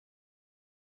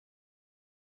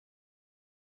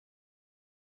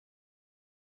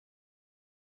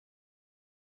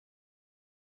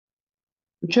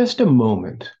For just a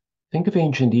moment, think of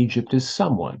ancient Egypt as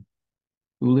someone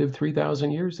who lived 3,000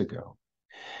 years ago.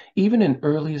 Even in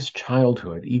earliest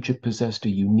childhood, Egypt possessed a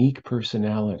unique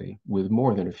personality with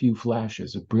more than a few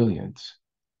flashes of brilliance.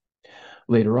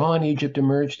 Later on, Egypt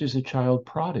emerged as a child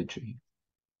prodigy,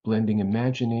 blending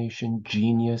imagination,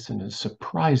 genius, and a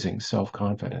surprising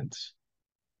self-confidence.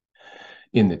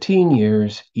 In the teen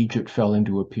years, Egypt fell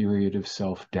into a period of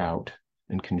self-doubt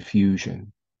and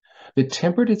confusion that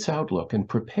tempered its outlook and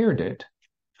prepared it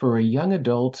for a young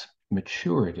adult's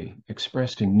maturity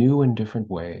expressed in new and different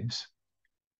ways.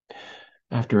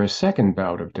 After a second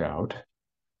bout of doubt,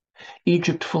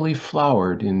 Egypt fully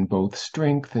flowered in both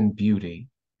strength and beauty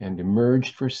and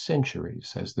emerged for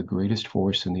centuries as the greatest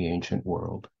force in the ancient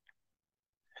world.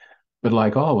 But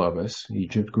like all of us,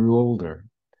 Egypt grew older,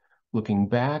 looking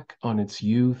back on its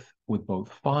youth with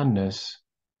both fondness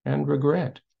and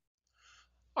regret.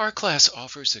 Our class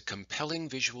offers a compelling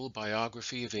visual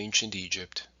biography of ancient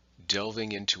Egypt,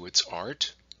 delving into its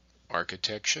art,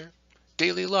 architecture,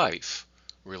 daily life,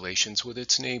 relations with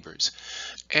its neighbors,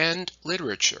 and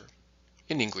literature.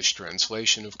 In English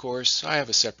translation, of course, I have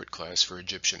a separate class for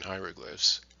Egyptian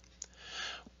hieroglyphs.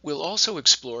 We'll also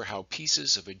explore how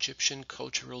pieces of Egyptian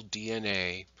cultural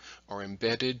DNA are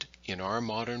embedded in our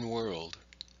modern world.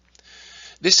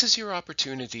 This is your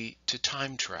opportunity to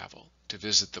time travel, to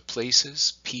visit the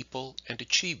places, people, and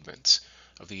achievements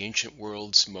of the ancient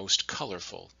world's most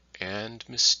colorful and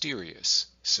mysterious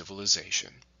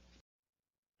civilization.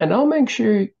 And I'll make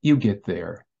sure you get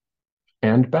there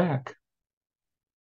and back.